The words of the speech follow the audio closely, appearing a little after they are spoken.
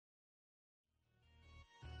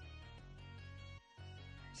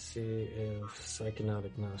See if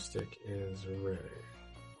Psychonautic Gnostic is ready.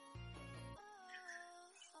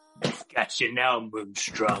 Got you now,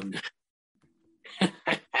 Moonstrung.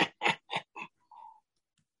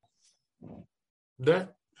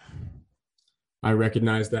 I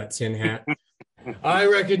recognize that tin hat. I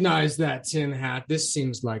recognize that tin hat. This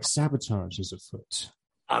seems like sabotage is afoot.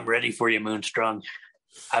 I'm ready for you, Moonstrung.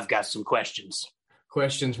 I've got some questions.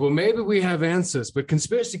 Questions? Well, maybe we have answers, but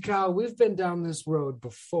Conspiracy Kyle, we've been down this road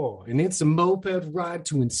before, and it's a moped ride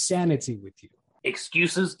to insanity with you.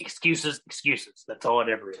 Excuses, excuses, excuses. That's all it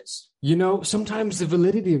ever is. You know, sometimes the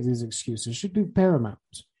validity of these excuses should be paramount.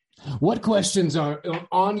 What questions are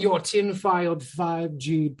on your tin-filed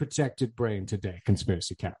 5G protected brain today,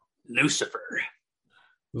 Conspiracy Kyle? Lucifer.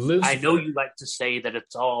 I know you like to say that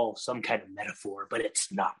it's all some kind of metaphor, but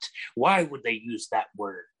it's not. Why would they use that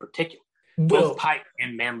word particularly? Both Pike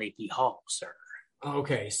and Manly P. Hall, sir.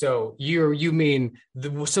 Okay, so you mean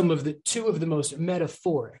two of the most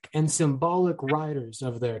metaphoric and symbolic writers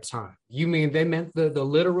of their time. You mean they meant the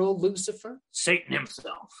literal Lucifer? Satan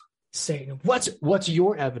himself. Satan. What's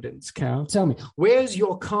your evidence, Cal? Tell me, where's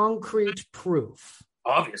your concrete proof?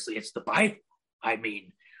 Obviously, it's the Bible. I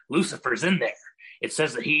mean, Lucifer's in there. It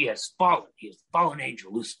says that he has fallen. He is the fallen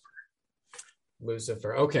angel, Lucifer.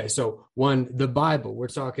 Lucifer. Okay, so the Bible. We're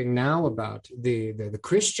talking now about the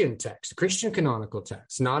Christian text, the Christian canonical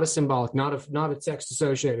text, not a symbolic, not a text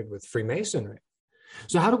associated with Freemasonry.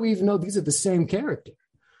 So how do we even know these are the same character?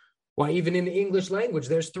 Why, even in the English language,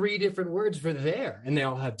 there's 3 different words for there, and they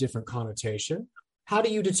all have different connotation. How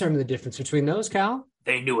do you determine the difference between those, Cal?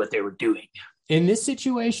 They knew what they were doing. In this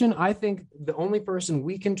situation, I think the only person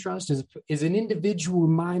we can trust is an individual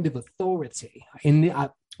mind of authority.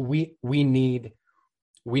 We need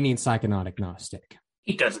Psychonautic Gnostic.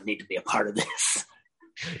 He doesn't need to be a part of this.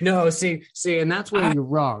 No, see, and that's where you're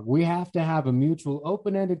wrong. We have to have a mutual,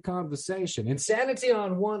 open-ended conversation. Insanity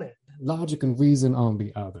on one end, logic and reason on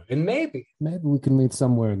the other, and maybe we can meet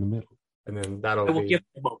somewhere in the middle. And then I will give it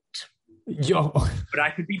a moment. Yo, but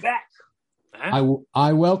I could be back. Huh?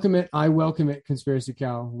 I welcome it. I welcome it, Conspiracy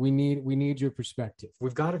Cal. We need your perspective.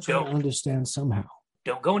 We've got to try to understand somehow.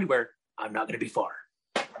 Don't go anywhere. I'm not going to be far.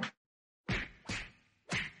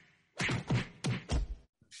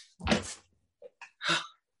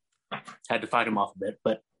 Had to fight him off a bit,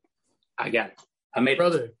 but I got it. I made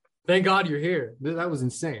brother. It. Thank God you're here. That was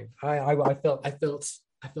insane. I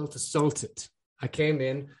felt assaulted. I came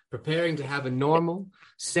in preparing to have a normal,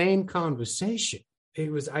 sane conversation. It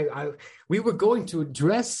was we were going to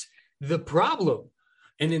address the problem,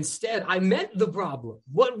 and instead I meant the problem.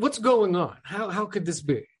 What's going on? How could this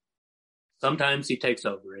be? Sometimes he takes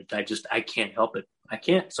over it. I can't help it. I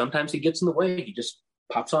can't. Sometimes he gets in the way. He just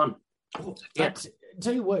pops on.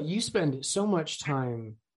 Tell you what, you spend so much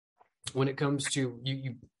time when it comes to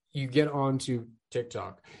you get onto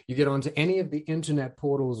TikTok, you get onto any of the internet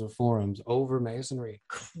portals or forums over Masonry.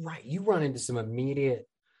 Right, you run into some immediate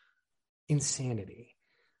insanity,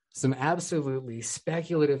 some absolutely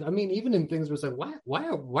speculative. I mean, even in things where it's like, why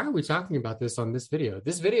are we talking about this on this video?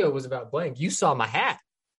 This video was about blank. You saw my hat,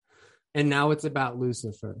 and now it's about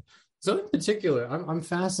Lucifer. So in particular, I'm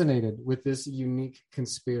fascinated with this unique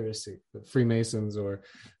conspiracy that Freemasons or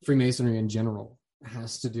Freemasonry in general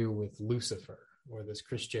has to do with Lucifer or this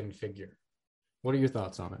Christian figure. What are your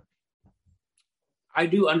thoughts on it? I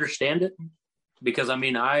do understand it because, I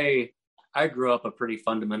mean, I grew up a pretty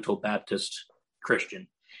fundamental Baptist Christian,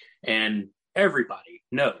 and everybody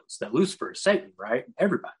knows that Lucifer is Satan, right?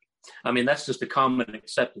 Everybody. I mean, that's just a common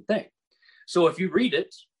accepted thing. So if you read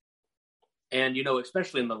it, and, you know,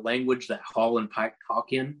 especially in the language that Hall and Pike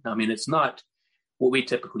talk in, I mean, it's not what we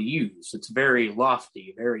typically use. It's very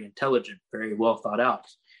lofty, very intelligent, very well thought out.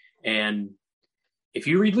 And if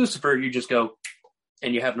you read Lucifer, you just go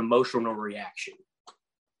and you have an emotional reaction.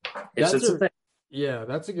 It's a thing. Yeah,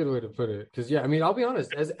 that's a good way to put it. Because, yeah, I mean, I'll be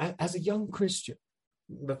honest, as a young Christian,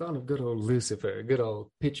 the thought of good old Lucifer, good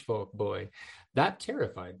old pitchfork boy, that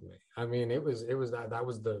terrified me. I mean, it was that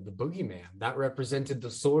was the boogeyman. That represented the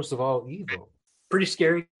source of all evil. Pretty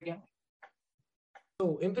scary guy.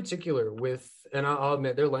 So in particular and I'll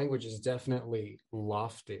admit their language is definitely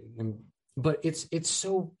lofty, but it's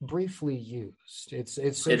so briefly used. It's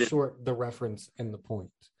so short, the reference and the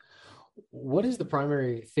point. What is the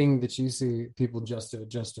primary thing that you see people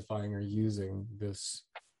justifying or using this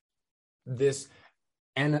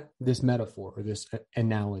metaphor or this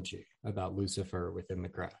analogy about Lucifer within the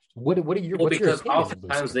craft? What are your because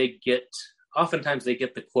oftentimes they get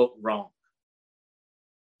the quote wrong.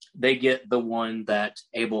 They get the one that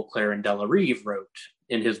Abel Clarendon Rive wrote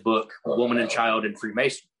in his book Woman and Child in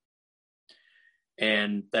Freemasonry.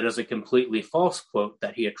 And that is a completely false quote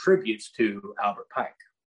that he attributes to Albert Pike.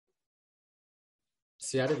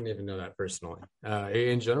 See, I didn't even know that personally.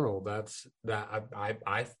 In general, that's that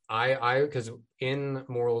I because in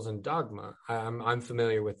Morals and Dogma, I'm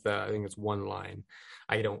familiar with. I think it's one line.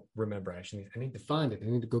 I don't remember actually. I need to find it. I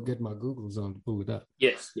need to go get my Googles on to pull it up.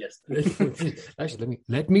 Yes. Actually,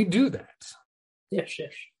 let me do that. Yes.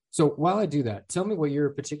 So while I do that, tell me what your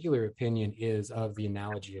particular opinion is of the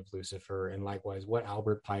analogy of Lucifer, and likewise what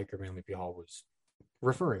Albert Pike or Manly P. Hall was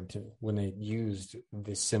referring to when they used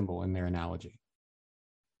this symbol in their analogy.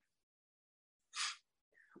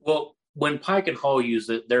 Well, when Pike and Hall use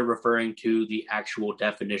it, they're referring to the actual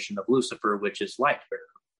definition of Lucifer, which is light bearer.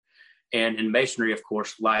 And in Masonry, of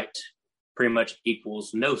course, light pretty much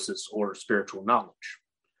equals gnosis or spiritual knowledge.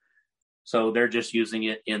 So they're just using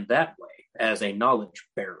it in that way as a knowledge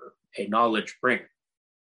bearer, a knowledge bringer,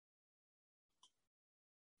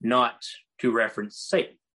 not to reference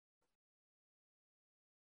Satan.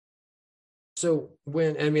 So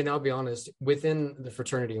I'll be honest, within the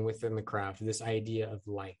fraternity and within the craft, this idea of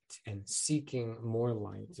light and seeking more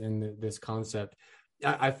light and this concept,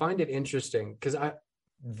 I find it interesting because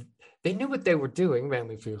they knew what they were doing,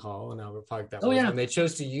 Manly P. Hall and Albert Pike, and they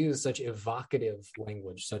chose to use such evocative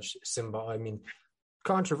language, such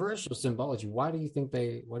controversial symbology. Why do you think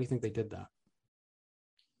they did that?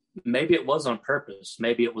 Maybe it was on purpose.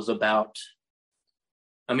 Maybe it was about,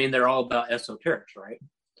 they're all about esoterics, right?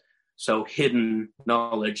 So hidden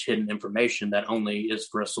knowledge, hidden information that only is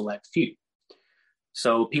for a select few.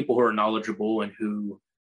 So people who are knowledgeable and who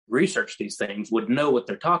research these things would know what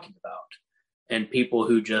they're talking about. And people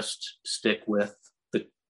who just stick with the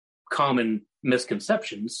common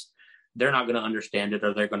misconceptions, they're not going to understand it,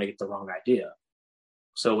 or they're going to get the wrong idea.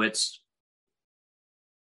 So it's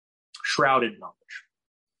shrouded knowledge.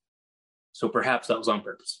 So perhaps that was on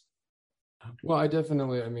purpose. Well,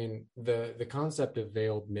 the concept of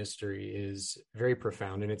veiled mystery is very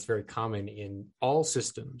profound, and it's very common in all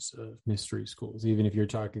systems of mystery schools. Even if you're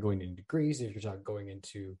talking going into Greece, if you're talking going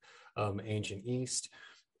into ancient East,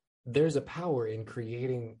 there's a power in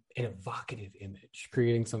creating an evocative image,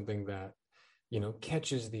 creating something that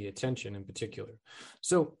catches the attention in particular.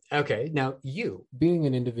 So, okay, now you being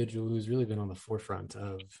an individual who's really been on the forefront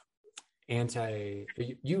of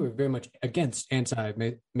you were very much against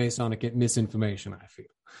anti-Masonic misinformation, I feel.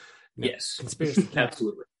 Now, yes. Conspiracy Cal,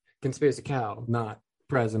 absolutely. Conspiracy Cal, not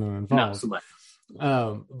present or involved. Not so much.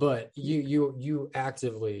 But you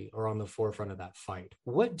actively are on the forefront of that fight.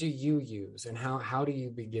 What do you use, and how do you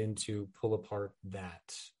begin to pull apart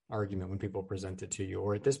that argument when people present it to you?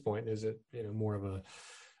 Or at this point, is it more of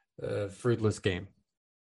a fruitless game?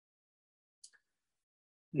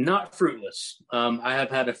 Not fruitless. I have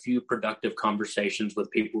had a few productive conversations with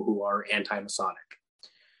people who are anti-Masonic.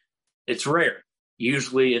 It's rare.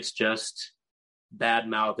 Usually it's just bad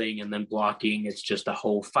mouthing and then blocking. It's just a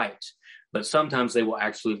whole fight. But sometimes they will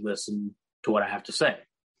actually listen to what I have to say.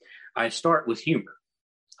 I start with humor.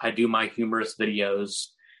 I do my humorous videos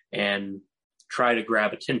and try to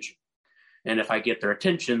grab attention. And if I get their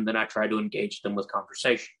attention, then I try to engage them with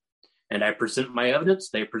conversation. And I present my evidence,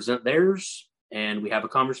 they present theirs, and we have a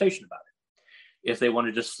conversation about it. If they want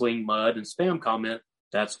to just fling mud and spam comment,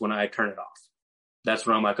 that's when I turn it off. That's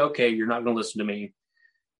when I'm like, okay, you're not going to listen to me.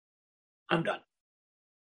 I'm done.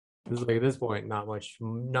 It's like at this point, not much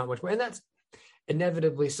more. And that's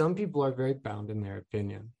inevitably, some people are very bound in their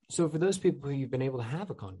opinion. So for those people who you've been able to have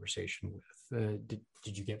a conversation with,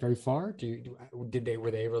 did you get very far? Were they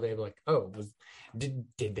able to like, did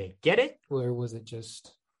they get it? Or was it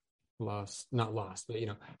just lost? Not lost, but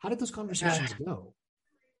how did those conversations go?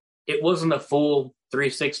 It wasn't a full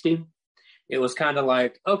 360. It was kind of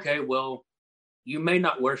like, okay, well, you may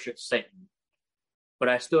not worship Satan, but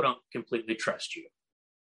I still don't completely trust you.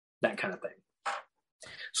 That kind of thing.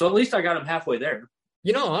 So at least I got him halfway there.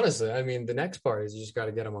 Honestly, the next part is you just got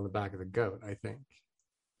to get him on the back of the goat, I think.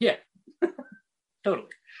 Yeah, totally.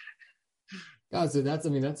 God, so that's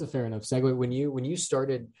a fair enough segue. When you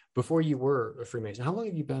started, before you were a Freemason, how long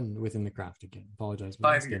have you been within the craft again? Apologize.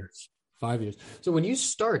 5 years. 5 years. So when you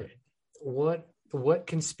started, what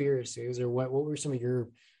conspiracies or what were some of your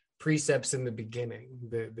precepts in the beginning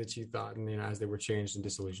that you thought, and as they were changed and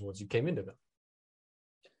disillusioned once you came into them?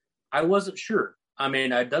 I wasn't sure.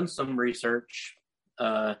 I'd done some research.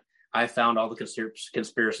 I found all the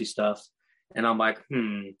conspiracy stuff, and I'm like,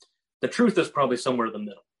 the truth is probably somewhere in the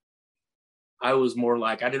middle. I was more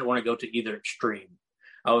like, I didn't want to go to either extreme.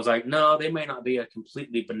 I was like, no, they may not be a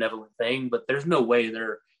completely benevolent thing, but there's no way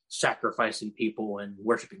they're sacrificing people and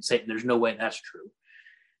worshiping Satan. There's no way that's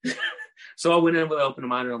true. So I went in with an open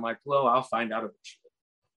mind, and I'm like, well, I'll find out eventually.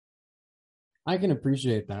 I can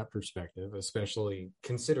appreciate that perspective, especially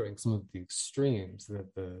considering some of the extremes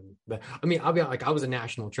that I mean, I'll be like, I was a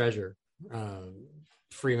national treasure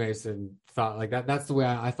Freemason thought like that. That's the way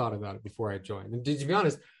I thought about it before I joined. And to be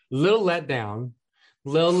honest, little let down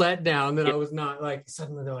that I was not like,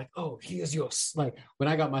 suddenly they're like, oh, here's your, like, when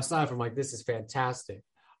I got my side, I'm like, this is fantastic.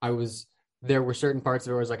 There were certain parts of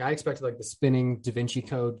it where I was like, I expected like the spinning Da Vinci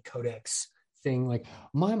Code Codex thing. Like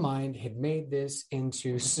my mind had made this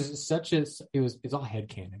into such as it's all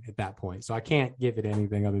headcanon at that point. So I can't give it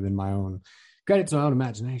anything other than my own credit to my own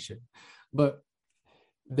imagination. But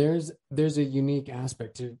there's a unique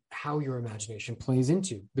aspect to how your imagination plays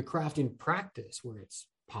into the craft in practice, where it's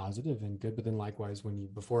positive and good, but then likewise when you're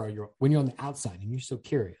on the outside and you're so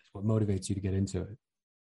curious, what motivates you to get into it?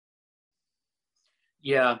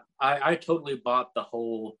 Yeah, I totally bought the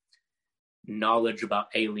whole knowledge about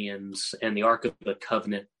aliens and the Ark of the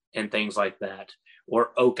Covenant and things like that,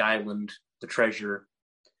 or Oak Island, the treasure.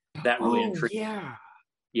 That really intrigued. Yeah,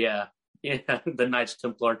 the Knights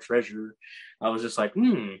Templar treasure. I was just like,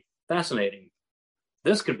 fascinating.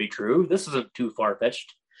 This could be true. This isn't too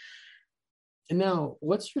far-fetched. And now,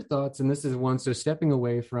 what's your thoughts? And this is one, so stepping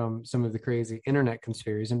away from some of the crazy internet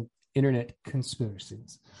conspiracies and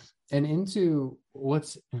into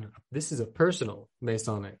this is a personal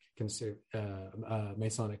Masonic conspiracy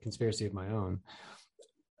of my own,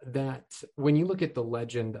 that when you look at the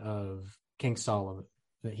legend of King Solomon,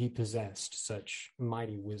 that he possessed such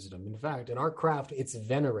mighty wisdom. In fact, in our craft, it's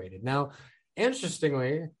venerated. Now,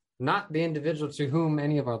 interestingly, not the individual to whom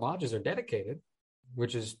any of our lodges are dedicated,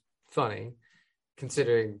 which is funny,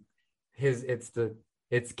 considering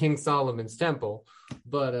it's King Solomon's temple.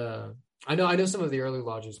 But I know some of the early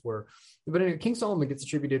lodges were, but anyway, King Solomon gets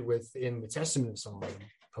attributed with, in the Testament of Solomon,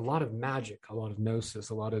 a lot of magic, a lot of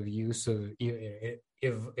gnosis, a lot of use of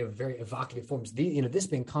very evocative forms. This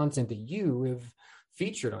being content that you have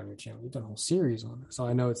featured on your channel. You've done a whole series on it. So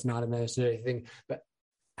I know it's not a necessary thing, but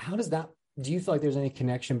do you feel like there's any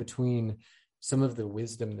connection between some of the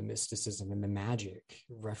wisdom, the mysticism, and the magic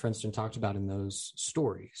referenced and talked about in those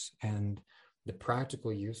stories and the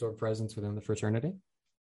practical use or presence within the fraternity?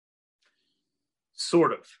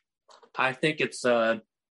 Sort of. I think it's okay.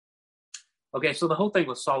 So the whole thing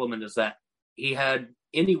with Solomon is that he had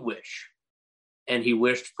any wish, and he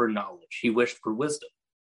wished for knowledge. He wished for wisdom.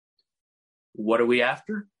 What are we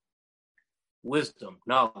after? Wisdom,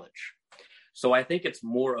 knowledge. So I think it's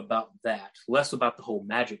more about that, less about the whole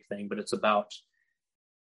magic thing, but it's about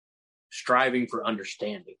striving for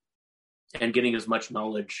understanding and getting as much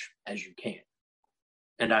knowledge as you can.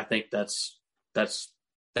 And I think that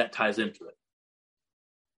ties into it.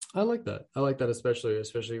 I like that, especially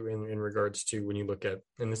in regards to when you look at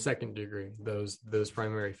in the second degree, those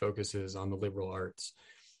primary focuses on the liberal arts.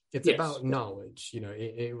 It's about knowledge.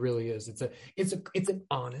 It really is. It's an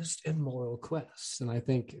honest and moral quest. And I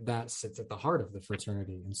think that sits at the heart of the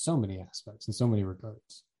fraternity in so many aspects, in so many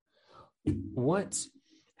regards.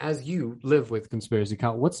 As you live with Conspiracy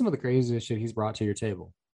Kyle, what's some of the craziest shit he's brought to your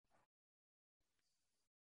table?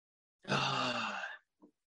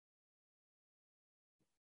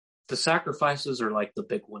 The sacrifices are like the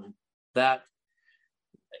big one. That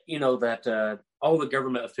all the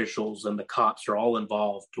government officials and the cops are all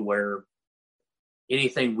involved, to where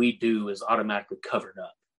anything we do is automatically covered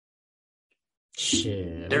up.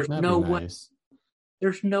 Shit. There's no way.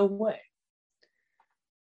 There's no way.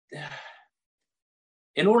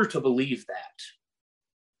 In order to believe that,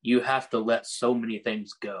 you have to let so many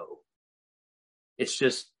things go. It's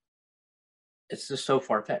just so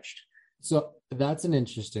far-fetched. So that's an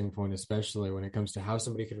interesting point, especially when it comes to how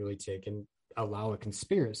somebody could really take and allow a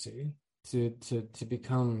conspiracy to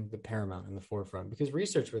become the paramount in the forefront, because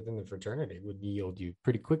research within the fraternity would yield you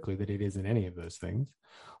pretty quickly that it isn't any of those things.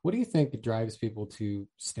 What do you think drives people to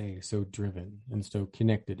stay so driven and so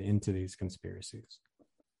connected into these conspiracies?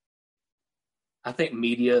 I think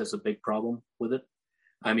media is a big problem with it.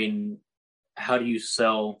 I mean, how do you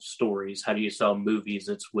sell stories? How do you sell movies?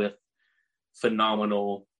 It's with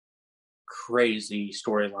phenomenal, crazy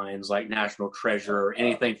storylines like National Treasure or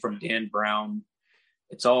anything from Dan Brown.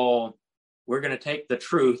 It's all, we're going to take the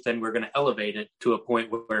truth and we're going to elevate it to a point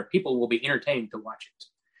where people will be entertained to watch it.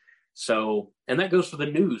 So, and that goes for the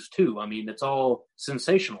news too. I mean, it's all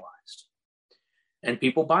sensationalized and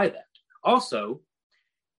people buy that. Also,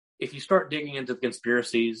 if you start digging into the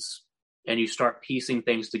conspiracies and you start piecing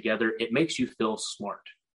things together, it makes you feel smart.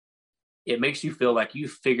 It makes you feel like you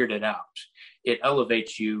figured it out. It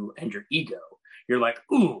elevates you and your ego. You're like,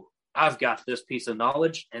 ooh, I've got this piece of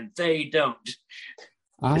knowledge and they don't.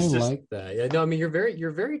 I like that. Yeah, no, I mean, you're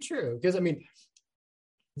very true. Because I mean,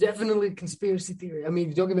 definitely conspiracy theory. I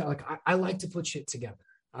mean, don't get me like I like to put shit together.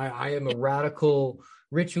 I am a radical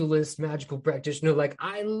ritualist, magical practitioner. Like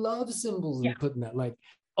I love symbols and putting that like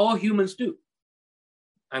all humans do.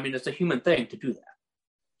 I mean, it's a human thing to do that.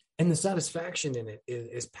 And the satisfaction in it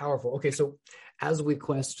is powerful. Okay, so as we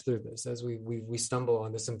quest through this, as we stumble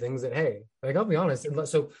onto some things that, hey, like I'll be honest,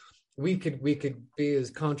 so we could be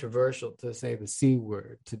as controversial to say the C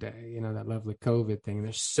word today, that lovely COVID thing.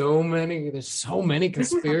 There's so many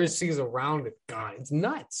conspiracies around it. God, it's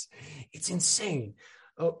nuts. It's insane.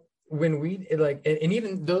 Oh, when we like, and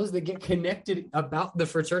even those that get connected about the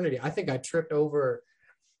fraternity, I think I tripped over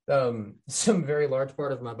some very large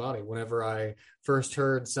part of my body whenever I first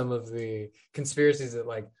heard some of the conspiracies that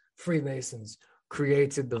like Freemasons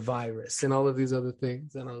created the virus and all of these other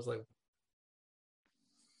things. And I was like,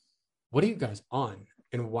 what are you guys on?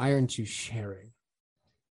 And why aren't you sharing?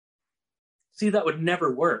 See, that would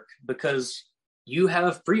never work because you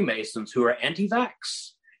have Freemasons who are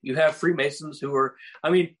anti-vax. You have Freemasons who are, I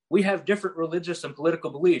mean, we have different religious and political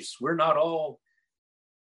beliefs. We're not all,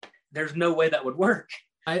 there's no way that would work.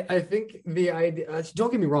 I think the idea,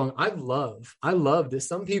 don't get me wrong, I love this.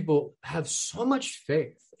 Some people have so much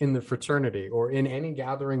faith in the fraternity or in any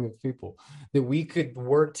gathering of people that we could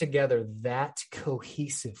work together that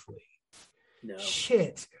cohesively. No.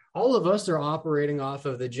 Shit. All of us are operating off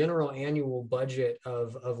of the general annual budget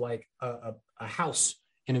of like a house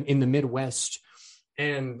in the Midwest.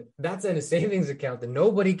 And that's in a savings account that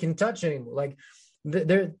nobody can touch anymore. Like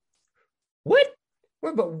they're what?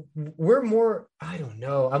 But we're more, I don't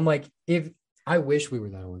know. I'm like, if I wish we were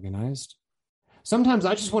that organized. Sometimes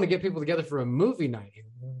I just want to get people together for a movie night.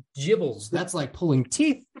 Gibbles. That's like pulling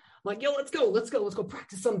teeth. I'm like, yo, let's go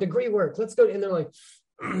practice some degree work. Let's go. And they're like,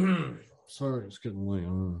 sorry, it's getting late.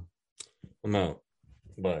 I'm out.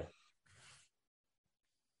 Bye.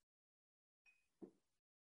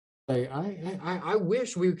 I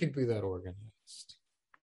wish we could be that organized.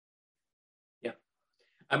 Yeah.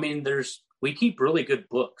 I mean, we keep really good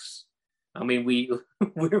books. I mean,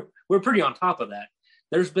 we're pretty on top of that.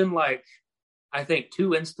 There's been like, I think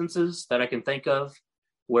 2 instances that I can think of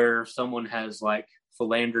where someone has like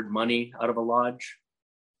philandered money out of a lodge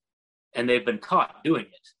and they've been caught doing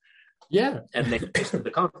it. Yeah. And they faced the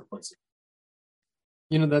consequences.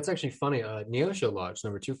 That's actually funny. Neosho Lodge,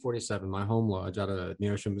 number 247, my home lodge out of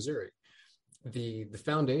Neosho, Missouri. The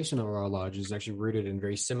foundation of our lodge is actually rooted in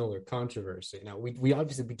very similar controversy. Now, we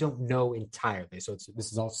obviously we don't know entirely, so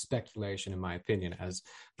this is all speculation, in my opinion, as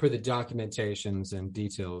per the documentations and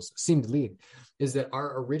details seem to lead, is that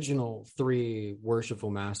our original 3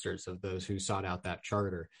 worshipful masters of those who sought out that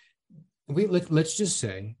charter, let's just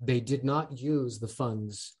say they did not use the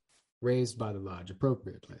funds raised by the lodge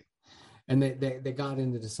appropriately. And they got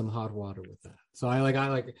into some hot water with that. So I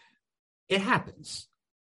like it happens.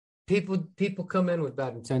 People come in with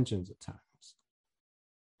bad intentions at times.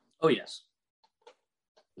 Oh, yes.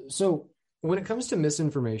 So when it comes to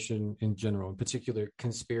misinformation in general, in particular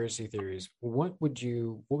conspiracy theories, what would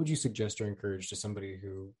you suggest or encourage to somebody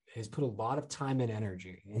who has put a lot of time and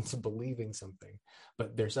energy into believing something,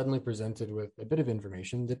 but they're suddenly presented with a bit of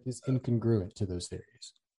information that is incongruent to those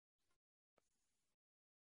theories?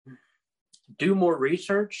 Do more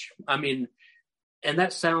research. I mean, and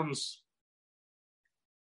that sounds,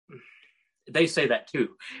 they say that too.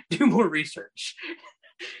 Do more research.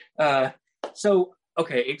 So,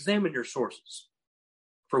 okay, examine your sources,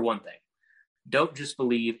 for one thing. Don't just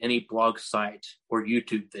believe any blog site or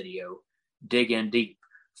YouTube video. Dig in deep.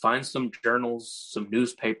 Find some journals, some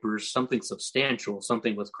newspapers, something substantial,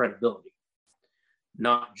 something with credibility.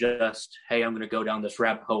 Not just, hey, I'm going to go down this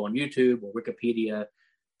rabbit hole on YouTube or Wikipedia.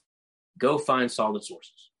 Go find solid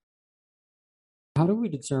sources. How do we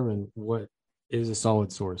determine what is a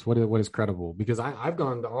solid source? What is credible? Because I've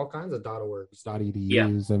gone to all kinds of .orgs, .edus. Yeah.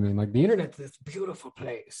 I mean, like the internet's this beautiful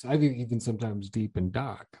place. I've even sometimes deep and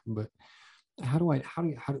dark. But how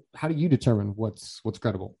do you determine what's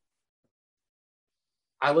credible?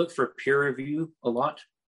 I look for peer review a lot.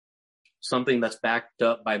 Something that's backed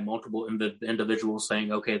up by multiple individuals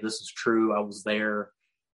saying, okay, this is true. I was there.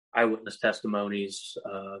 Eyewitness testimonies,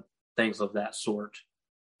 things of that sort.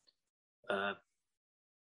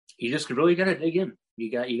 You just really got to dig in.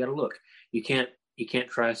 You got to look. You can't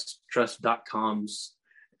trust .coms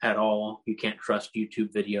at all. You can't trust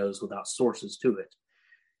YouTube videos without sources to it.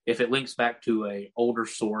 If it links back to a older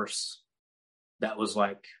source that was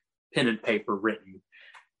like pen and paper written,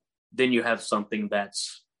 then you have something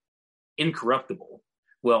that's incorruptible.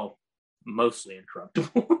 Well, mostly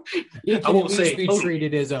incorruptible. It can at least be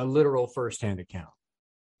treated as a literal first-hand account.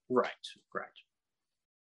 Right.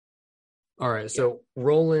 All right, so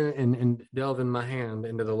rolling and delving my hand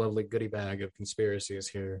into the lovely goodie bag of conspiracies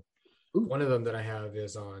here. Ooh. One of them that I have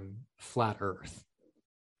is on flat Earth.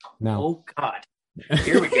 Now, oh God,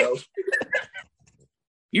 here we go.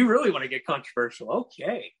 You really want to get controversial?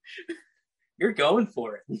 Okay, you're going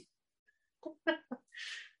for it.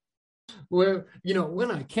 well, when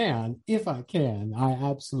I can, if I can, I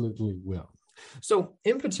absolutely will. So,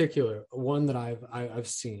 in particular, one that I've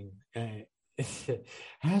seen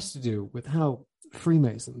has to do with how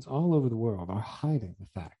Freemasons all over the world are hiding the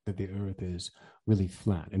fact that the Earth is really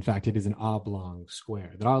flat. In fact, it is an oblong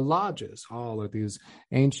square. That our lodges all are these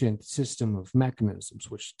ancient system of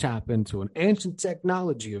mechanisms which tap into an ancient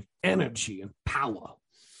technology of energy and power.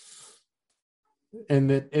 And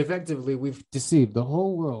that effectively we've deceived the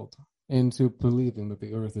whole world into believing that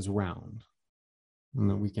the Earth is round and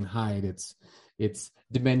that we can hide its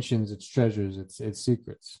dimensions, its treasures, its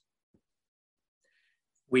secrets.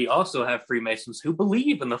 We also have Freemasons who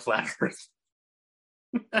believe in the flat Earth.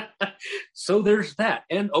 So there's that,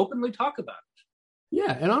 and openly talk about it.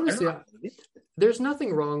 Yeah, and honestly, there's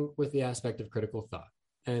nothing wrong with the aspect of critical thought,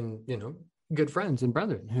 and good friends and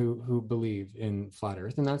brethren who believe in flat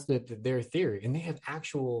Earth, and that's their theory, and they have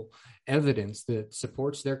actual evidence that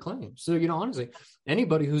supports their claims. So honestly,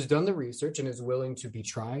 anybody who's done the research and is willing to be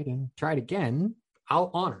tried and tried again,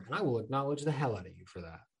 I'll honor and I will acknowledge the hell out of you for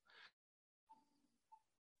that.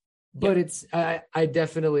 But it's I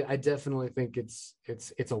definitely think it's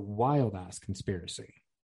a wild ass conspiracy.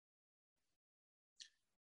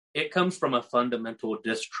 It comes from a fundamental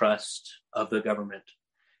distrust of the government,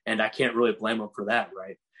 and I can't really blame them for that,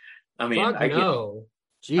 right? I mean, I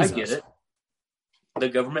get it. The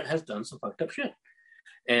government has done some fucked up shit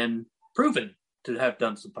and proven to have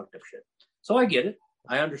done some fucked up shit. So I get it.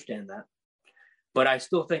 I understand that. But I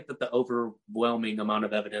still think that the overwhelming amount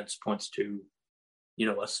of evidence points to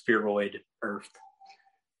a spheroid Earth.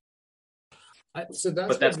 But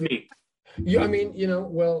that's me. Yeah, I mean,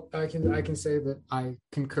 well, I can say that I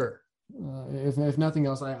concur. If nothing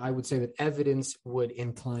else, I would say that evidence would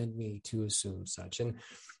incline me to assume such. And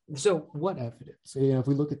so, what evidence? If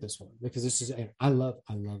we look at this one, because this is, I love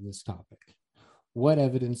this topic. What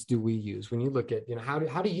evidence do we use when you look at, how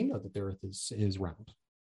do you know that the Earth is round,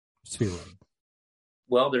 spheroid?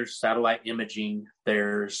 Well, there's satellite imaging.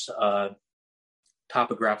 There's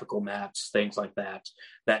topographical maps, things like that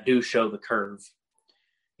do show the curve.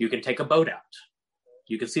 You can take a boat out.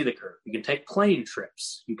 You can see the curve. You can take plane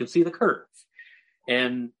trips. You can see the curve.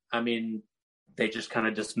 And I mean, they just kind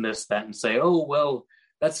of dismiss that and say, oh, well,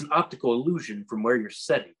 that's an optical illusion from where you're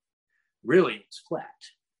sitting. Really, it's flat.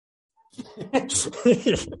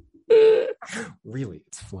 Really,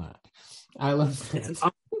 it's flat. I love that. It's an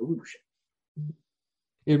optical illusion.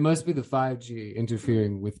 It must be the 5G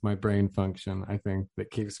interfering with my brain function, I think,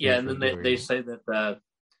 that keeps me. Yeah, and then they say that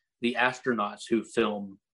the astronauts who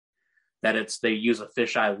film that they use a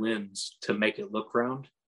fisheye lens to make it look round,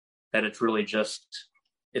 that it's really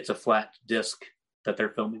it's a flat disc that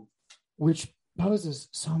they're filming. Which poses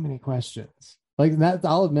so many questions. Like that,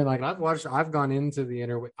 I'll admit, like I've gone into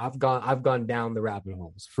the I've gone down the rabbit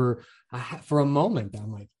holes for a moment.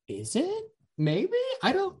 I'm like, is it? Maybe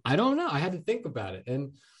I don't know. I had to think about it.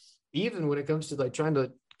 And even when it comes to like trying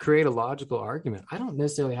to create a logical argument, I don't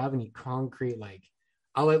necessarily have any concrete, like,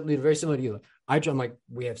 I'll leave very similar to you. I'm like,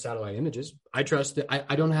 we have satellite images. I trust that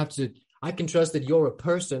I don't have to, I can trust that you're a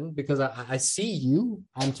person because I see you,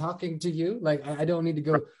 I'm talking to you. Like, I don't need to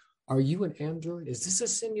go, are you an android? Is this a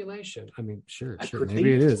simulation? I mean, sure.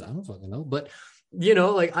 Maybe it is. I don't fucking know. But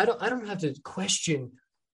like, I don't have to question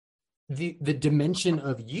the dimension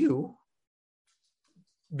of you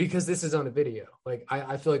because this is on a video. Like,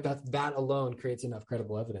 I feel like that alone creates enough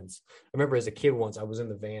credible evidence. I remember as a kid once, I was in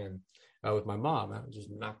the van with my mom. I was just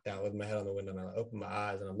knocked out with my head on the window, and I opened my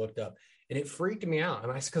eyes and I looked up, and it freaked me out.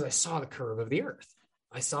 And because I saw the curve of the Earth.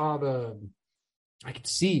 I could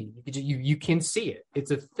see, you can see it.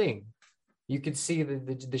 It's a thing. You could see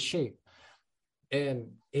the shape.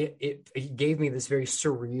 And it gave me this very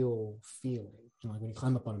surreal feeling. Like when you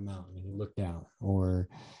climb up on a mountain and you look down, or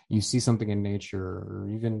you see something in nature, or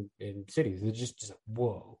even in cities, it's just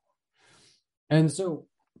whoa. And so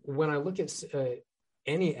when I look at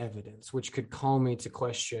any evidence which could call me to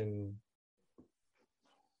question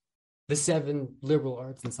the 7 liberal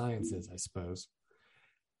arts and sciences, I suppose,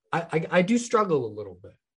 I do struggle a little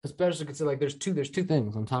bit, especially because like there's two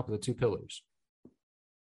things on top of the 2 pillars.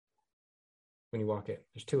 When you walk in,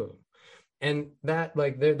 there's 2 of them. And that,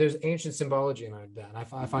 like, there's ancient symbology in that. And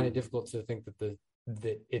I find it difficult to think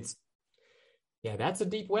that it's, that's a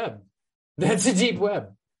deep web. That's a deep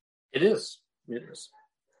web. It is.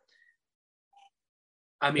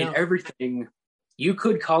 I mean, Now, everything, you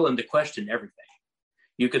could call into question everything.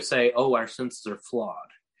 You could say, oh, our senses are flawed.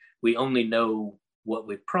 We only know what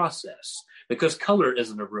we process because color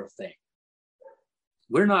isn't a real thing.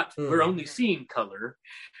 We're only seeing color.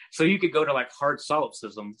 So you could go to like hard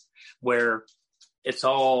solipsism where it's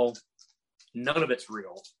all, none of it's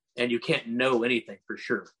real and you can't know anything for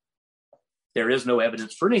sure. There is no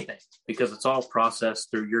evidence for anything because it's all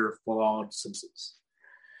processed through your flawed senses.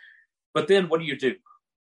 But then what do you do?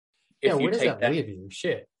 yeah, where does that leave you?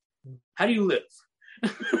 Shit. How do you live?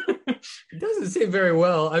 It doesn't seem very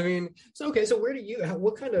well. I mean, so okay, so where do you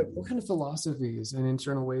what kind of philosophies and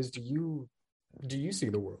internal ways do you see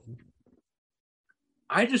the world?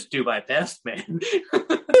 I just do my best, man.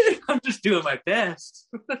 I'm just doing my best.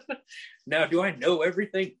 Now, do I know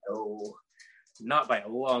everything? No, not by a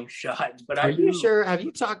long shot. But are you sure? Have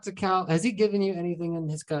you talked to Cal? Has he given you anything in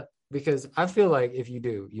his gut? Because I feel like if you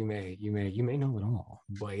do, you may know it all.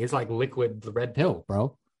 But it's like liquid red pill,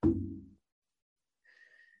 bro.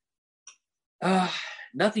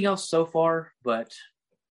 Nothing else so far, but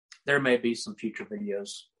there may be some future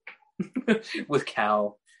videos with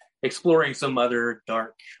Cal exploring some other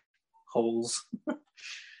dark holes.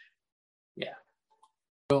 Yeah.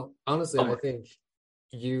 Well, honestly, I think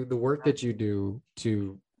the work that you do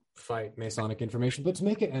to fight Masonic information, but to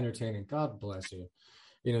make it entertaining, God bless you.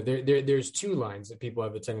 You know, there's two lines that people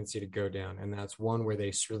have a tendency to go down, and that's one where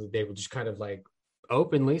they will just kind of like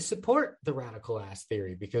openly support the radical ass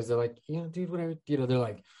theory because they're like, you know, dude, whatever, you know, they're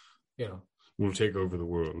like, you know, we'll take over the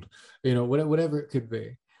world, you know, whatever it could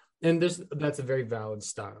be. And that's a very valid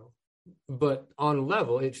style. But on a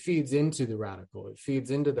level, it feeds into the radical. It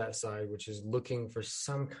feeds into that side, which is looking for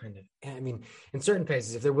some kind of, I mean, in certain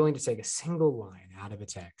cases, if they're willing to take a single line out of a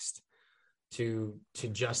text to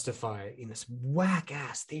justify, you know, some whack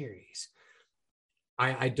ass theories,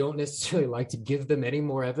 I don't necessarily like to give them any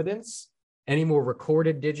more evidence, any more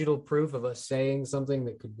recorded digital proof of us saying something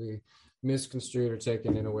that could be misconstrued or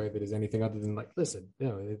taken in a way that is anything other than like, listen, you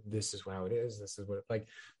know, this is how it is. This is what, like,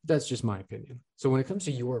 that's just my opinion. So when it comes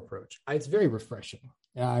to your approach, it's very refreshing.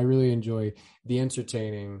 I really enjoy the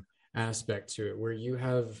entertaining aspect to it, where you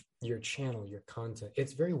have your channel, your content.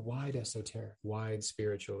 It's very wide esoteric, wide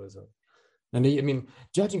spiritualism. And I mean,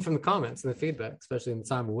 judging from the comments and the feedback, especially in the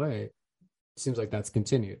time away, it seems like that's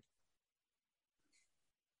continued.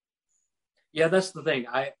 Yeah, that's the thing.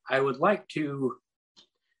 I would like to,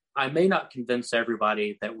 I may not convince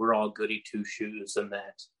everybody that we're all goody two shoes and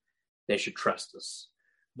that they should trust us,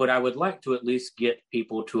 but I would like to at least get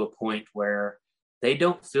people to a point where they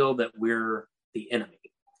don't feel that we're the enemy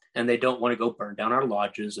and they don't want to go burn down our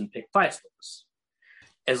lodges and pick fights with us.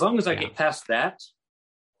 As long as I get past that,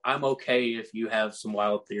 I'm okay if you have some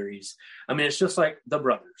wild theories. I mean, it's just like the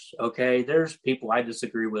brothers, okay? There's people I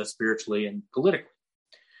disagree with spiritually and politically,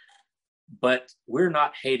 but we're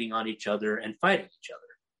not hating on each other and fighting each other.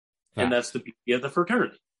 And that's the beauty of the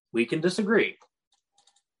fraternity. We can disagree.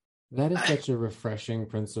 That is such a refreshing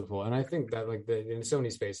principle. And I think that, like, in so many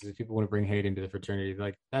spaces, if people want to bring hate into the fraternity,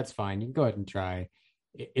 like, that's fine. You can go ahead and try.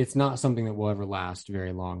 It's not something that will ever last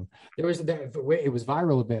very long. It was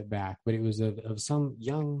viral a bit back, but it was of some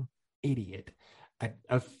young idiot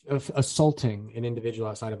assaulting an individual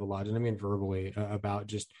outside of a lodge, and I mean verbally, about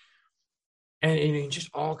just and just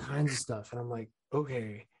all kinds of stuff. And I'm like,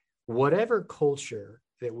 okay, whatever culture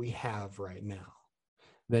that we have right now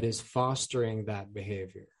that is fostering that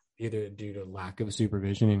behavior, either due to lack of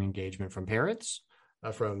supervision and engagement from parents,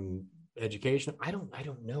 from education, I don't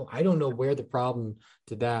know. I don't know where the problem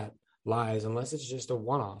to that lies, unless it's just a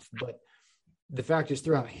one-off. But the fact is,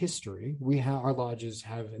 throughout history, our lodges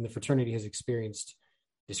have, and the fraternity has experienced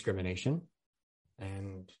discrimination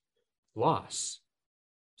and loss,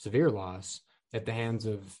 severe loss, at the hands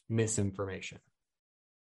of misinformation.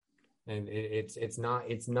 And it's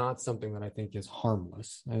not something that I think is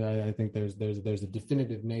harmless. And I think there's a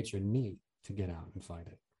definitive nature need to get out and fight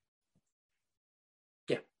it.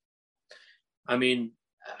 Yeah, I mean,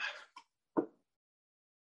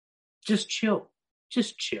 just chill,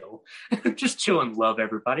 just chill and love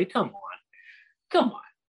everybody. Come on.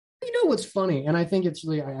 You know what's funny, and I think it's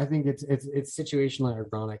situationally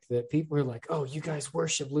ironic that people are like, "Oh, you guys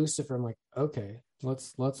worship Lucifer." I'm like, okay,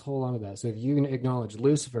 let's hold on to that. So if you can acknowledge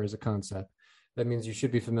Lucifer as a concept, that means you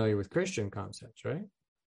should be familiar with Christian concepts, right?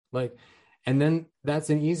 Like, and then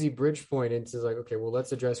that's an easy bridge point into like, okay, well,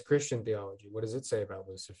 let's address Christian theology. What does it say about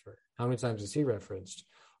Lucifer? How many times is he referenced?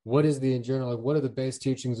 What is the general? Like, what are the base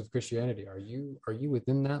teachings of Christianity? Are you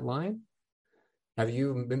within that line? Have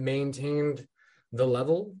you maintained the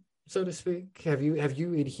level so to speak? Have you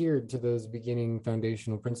adhered to those beginning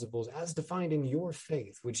foundational principles as defined in your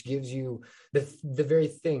faith, which gives you the very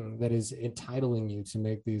thing that is entitling you to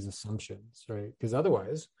make these assumptions, right? Because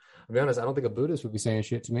otherwise, I'll be honest, I don't think a Buddhist would be saying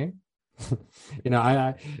shit to me.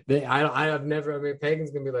 I have never. I mean,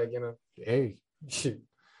 pagans can be like, hey,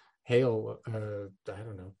 hail, I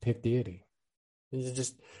don't know, pick deity. It's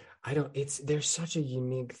just, I don't. There's such a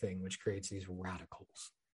unique thing which creates these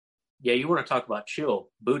radicals. Yeah, you want to talk about chill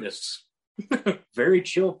Buddhists. Very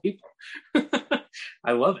chill people.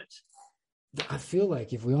 I love it. I feel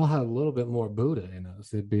like if we all had a little bit more Buddha in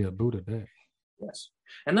us, it'd be a Buddha day. Yes.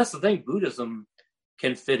 And that's the thing. Buddhism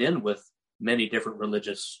can fit in with many different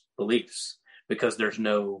religious beliefs because there's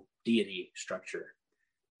no deity structure.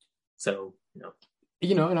 So,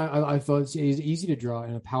 And I thought it's easy to draw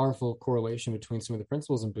in a powerful correlation between some of the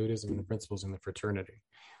principles in Buddhism and the principles in the fraternity.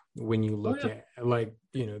 When you look at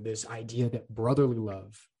this idea that brotherly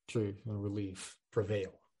love, truth, and relief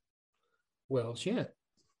prevail. Well, shit.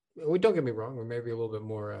 Don't get me wrong. We're maybe a little bit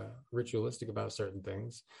more ritualistic about certain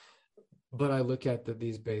things, but I look at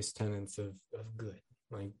these base tenets of good.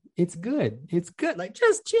 Like, it's good. Like,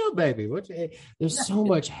 just chill, baby. There's so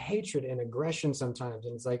much hatred and aggression sometimes,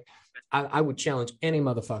 and it's like I would challenge any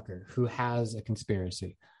motherfucker who has a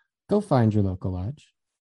conspiracy. Go find your local lodge.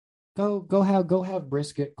 Go have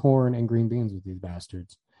brisket, corn, and green beans with these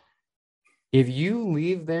bastards. If you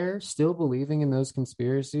leave there still believing in those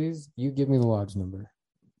conspiracies, you give me the lodge number.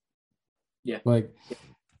 Yeah. Like,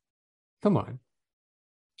 come on.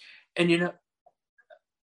 And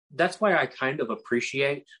that's why I kind of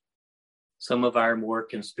appreciate some of our more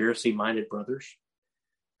conspiracy-minded brothers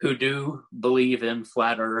who do believe in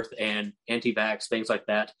flat earth and anti-vax, things like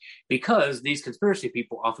that, because these conspiracy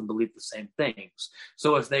people often believe the same things.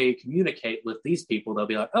 So if they communicate with these people, they'll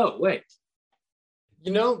be like, oh, wait.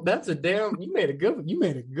 That's you made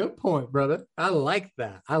a good point, brother. I like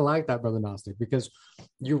that, brother Gnostic, because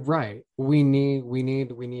you're right. We need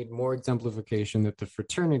more exemplification that the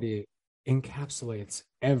fraternity encapsulates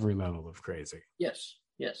every level of crazy. Yes.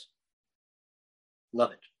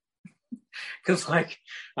 Love it. Because, I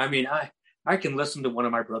can listen to one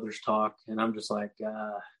of my brothers talk, and I'm just like,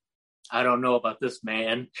 I don't know about this,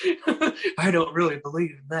 man. I don't really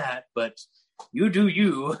believe in that, but you do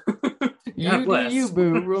you. God bless. Do you,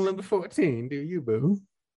 boo. Rule number 14. Do you, boo?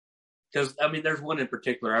 Because, there's one in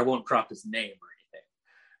particular. I won't drop his name or anything,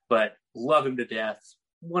 but love him to death.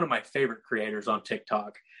 One of my favorite creators on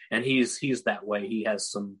TikTok, and he's that way. He has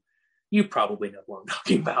some. You probably know what I'm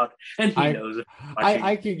talking about, and he knows it.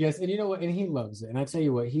 I can guess, and you know what? And he loves it. And I tell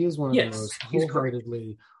you what, he is one of the most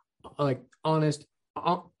wholeheartedly, honest,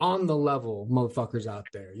 on the level motherfuckers out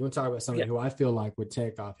there. You want to talk about somebody who I feel like would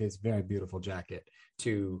take off his very beautiful jacket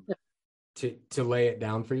to lay it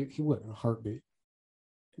down for you? He wouldn't in a heartbeat.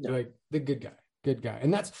 No. Like, the good guy.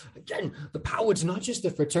 And that's, again, the power to not just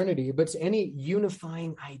the fraternity, but to any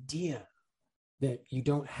unifying idea that you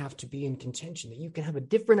don't have to be in contention, that you can have a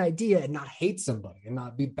different idea and not hate somebody and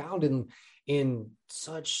not be bound in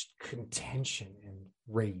such contention and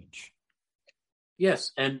rage.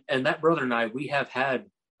 Yes, and that brother and I, we have had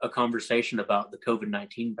a conversation about the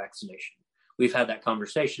COVID-19 vaccination. We've had that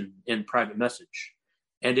conversation in private message,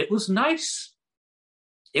 and it was nice.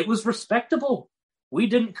 It was respectable. We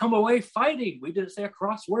didn't come away fighting. We didn't say a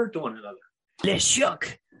cross word to one another. Les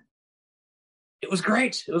shook. It was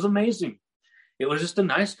great. It was amazing. It was just a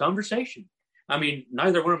nice conversation.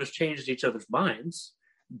 Neither one of us changed each other's minds,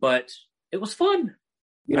 but it was fun.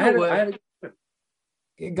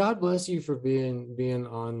 God bless you for being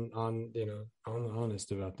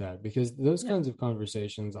honest about that, because those kinds of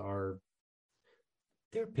conversations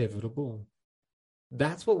they're pivotal.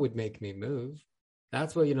 That's what would make me move.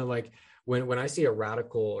 That's what, like when I see a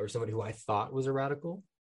radical or somebody who I thought was a radical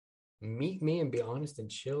meet me and be honest and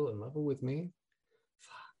chill and level with me,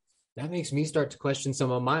 that makes me start to question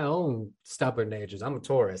some of my own stubborn natures. I'm a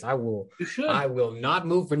Taurus. I will not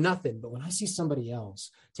move for nothing. But when I see somebody else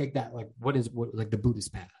take that, like the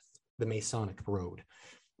Buddhist path, the Masonic road,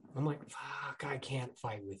 I'm like, fuck, I can't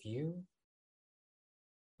fight with you.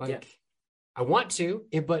 I want to,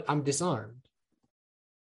 but I'm disarmed.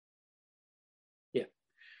 Yeah.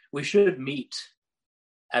 We should meet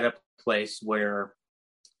at a place where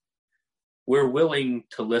we're willing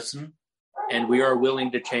to listen, and we are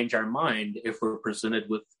willing to change our mind if we're presented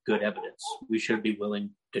with good evidence. We should be willing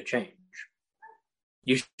to change.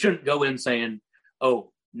 You shouldn't go in saying,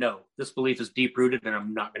 oh, no, this belief is deep-rooted and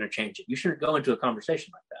I'm not going to change it. You shouldn't go into a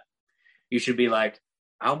conversation like that. You should be like,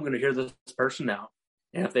 I'm going to hear this person out.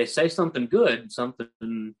 And if they say something good,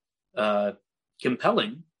 something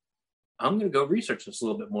compelling, I'm going to go research this a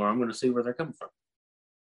little bit more. I'm going to see where they're coming from.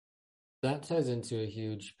 That ties into a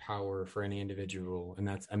huge power for any individual, and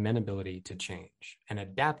that's amenability to change and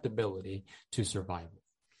adaptability to survival.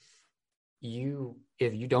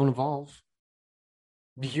 If you don't evolve,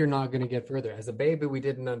 you're not going to get further. As a baby, we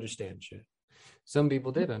didn't understand shit. Some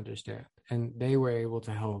people did understand, and they were able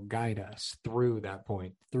to help guide us through that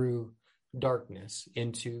point, through darkness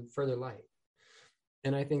into further light.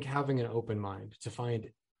 And I think having an open mind to find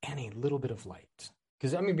any little bit of light,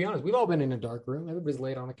 because I mean, be honest, we've all been in a dark room. Everybody's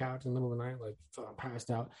laid on the couch in the middle of the night, like passed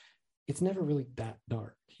out. It's never really that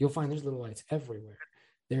dark. You'll find there's little lights everywhere.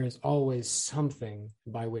 There is always something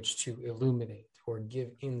by which to illuminate or give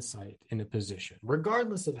insight in a position,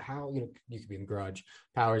 regardless of how, you could be in the garage,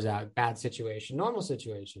 power's out, bad situation, normal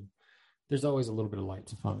situation. There's always a little bit of light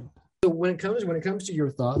to find. So when it comes to your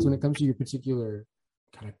thoughts, when it comes to your particular,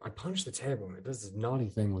 God, I punched the table and it does this naughty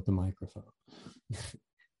thing with the microphone.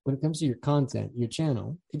 When it comes to your content, your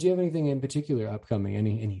channel, did you have anything in particular upcoming?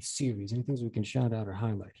 Any series, any things we can shout out or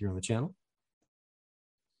highlight here on the channel?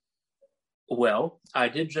 Well, I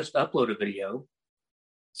did just upload a video.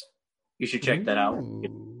 You should check that out.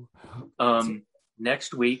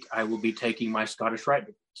 Next week, I will be taking my Scottish Rite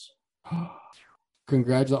degrees.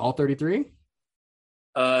 Congratulations, all 33?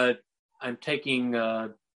 I'm taking,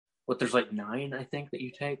 there's like 9, I think, that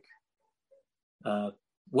you take.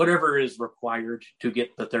 Whatever is required to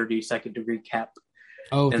get the 32nd degree cap.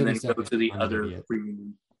 Oh, and then go to the other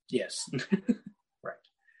premium. Yes. Right.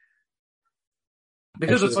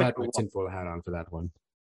 Because it's like my tinfoil hat on for that one.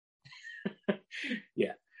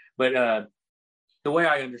 Yeah. But the way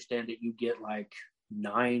I understand it, you get like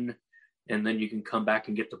 9 and then you can come back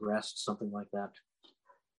and get the rest, something like that.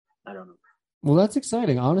 I don't know. Well, that's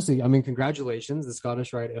exciting. Honestly, I mean, congratulations. The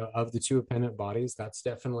Scottish Rite of the 2 appendant bodies, that's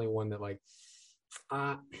definitely one that like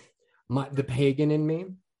the pagan in me,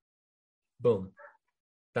 boom.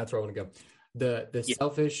 That's where I want to go. The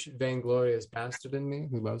selfish, vainglorious bastard in me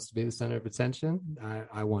who loves to be the center of attention,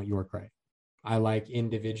 I want York Rite. I like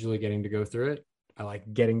individually getting to go through it. I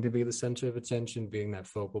like getting to be the center of attention, being that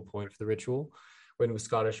focal point for the ritual. When it was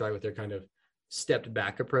Scottish Rite with their kind of stepped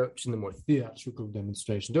back approach and the more theatrical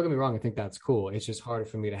demonstration. Don't get me wrong, I think that's cool. It's just harder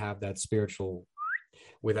for me to have that spiritual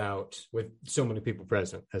with so many people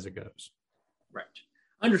present as it goes. Right.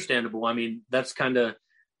 Understandable. I mean, that's kind of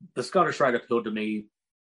the Scottish Rite appealed to me,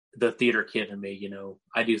 the theater kid in me,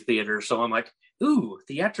 I do theater. So I'm like, ooh,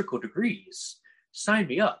 theatrical degrees, sign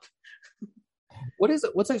me up. What is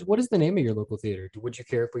the name of your local theater? Would you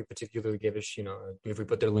care if we particularly give us, if we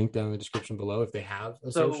put their link down in the description below, if they have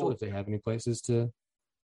a social, if they have any places to?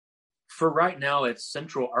 For right now, it's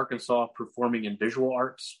Central Arkansas Performing and Visual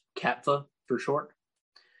Arts, CAPVA for short.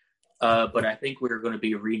 But I think we're going to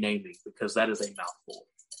be renaming because that is a mouthful.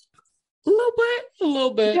 A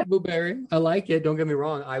little bit, yeah. Blueberry. I like it. Don't get me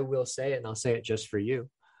wrong. I will say it, and I'll say it just for you.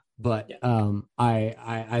 But yeah.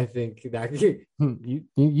 I think that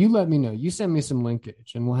you let me know. You send me some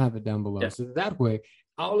linkage, and we'll have it down below. Yeah. So that way,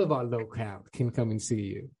 all of our locale can come and see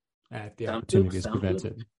you at the opportunity is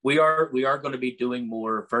presented. We are going to be doing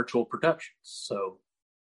more virtual productions, so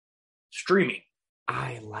streaming.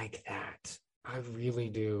 I like that. I really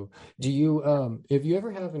do. Do you if you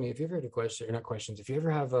ever have a question, or not questions, if you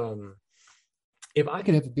ever have if I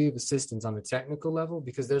could have a bit of assistance on the technical level,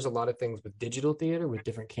 because there's a lot of things with digital theater with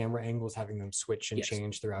different camera angles, having them switch and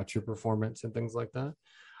change throughout your performance and things like that.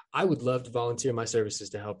 I would love to volunteer my services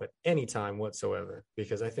to help at any time whatsoever,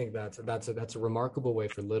 because I think that's a remarkable way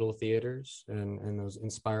for little theaters and those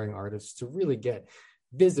inspiring artists to really get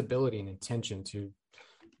visibility and attention to,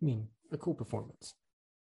 a cool performance.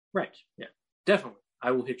 Right. Yeah. Definitely.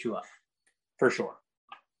 I will hit you up for sure.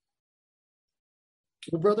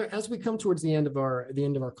 Well, brother, as we come towards the end of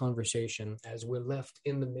our conversation, as we're left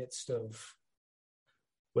in the midst of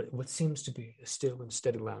what seems to be a still and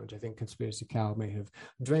steady lounge, I think Conspiracy Cal may have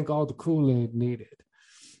drank all the Kool-Aid needed.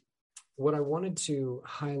 What I wanted to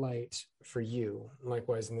highlight for you,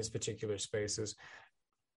 likewise in this particular space, is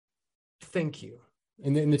thank you.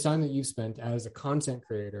 In the time that you've spent as a content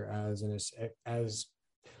creator, as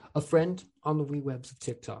a friend on the wee webs of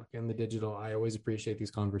TikTok and the digital, I always appreciate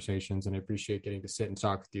these conversations, and I appreciate getting to sit and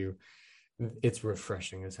talk with you. It's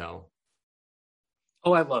refreshing as hell.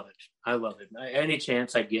 Oh, I love it. Any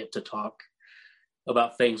chance I get to talk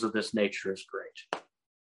about things of this nature is great.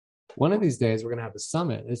 One of these days, we're going to have a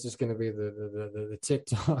summit. It's just going to be the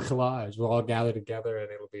TikTok lives. We'll all gather together, and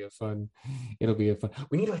it'll be a fun.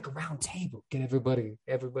 We need like a round table. Get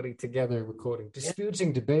everybody together, recording,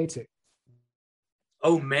 disputing, debating.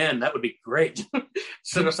 Oh man, that would be great.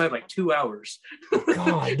 Set aside like 2 hours.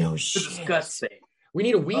 God, no shit. To discuss things. We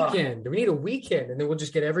need a weekend. We need a weekend, and then we'll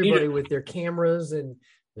just get everybody with their cameras, and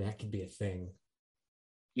that could be a thing.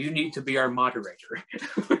 you need to be our moderator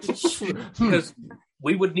because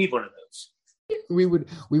we would need one of those. We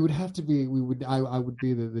would have to be. I would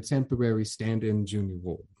be the temporary stand-in Junior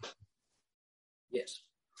Ward. Yes.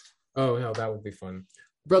 Oh no, that would be fun,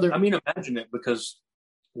 brother. I mean, imagine it, because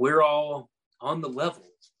we're all on the level,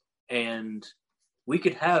 and we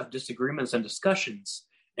could have disagreements and discussions,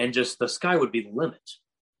 and just the sky would be the limit.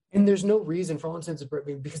 And there's no reason, for all intents and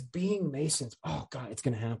purposes, because being Masons, oh God, it's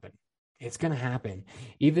going to happen. It's going to happen.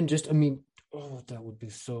 Even just, I mean, oh, that would be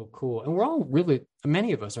so cool. And we're all really,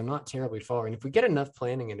 many of us are not terribly far. And if we get enough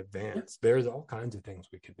planning in advance, there's all kinds of things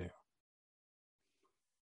we could do.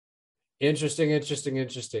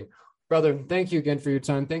 Interesting. Brother, thank you again for your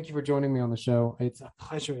time. Thank you for joining me on the show. It's a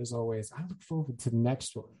pleasure as always. I look forward to the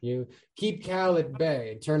next one. You keep Cal at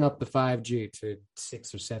bay and turn up the 5G to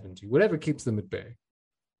 6 or 7G, whatever keeps them at bay.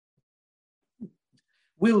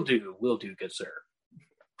 Will do, good sir.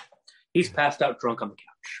 He's passed out drunk on the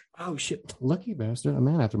couch. Oh, shit. Lucky bastard. A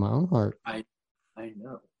man after my own heart. I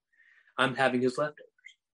know. I'm having his leftovers.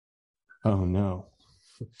 Oh, no.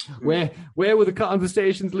 Where were the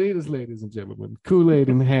conversations leaders, ladies and gentlemen? Kool-Aid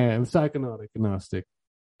in hand, psychonaut, agnostic.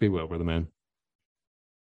 Be well, brother man.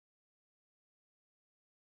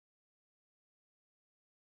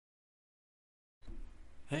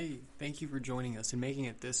 Hey, thank you for joining us and making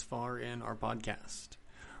it this far in our podcast.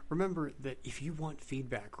 Remember that if you want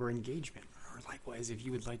feedback or engagement, or likewise if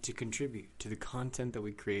you would like to contribute to the content that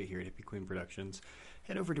we create here at Hippie Queen Productions,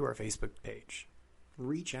 head over to our Facebook page.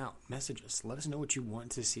 Reach out, message us, let us know what you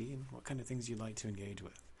want to see and what kind of things you'd like to engage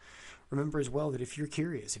with. Remember as well that if you're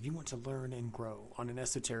curious, if you want to learn and grow on an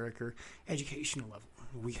esoteric or educational level,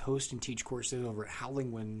 we host and teach courses over at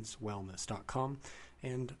howlingwindswellness.com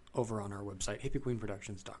and over on our website,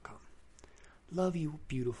 hippiequeenproductions.com. Love you,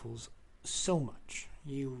 beautifuls, so much.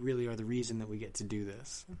 You really are the reason that we get to do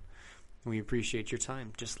this. We appreciate your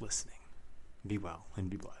time just listening. Be well and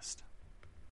be blessed.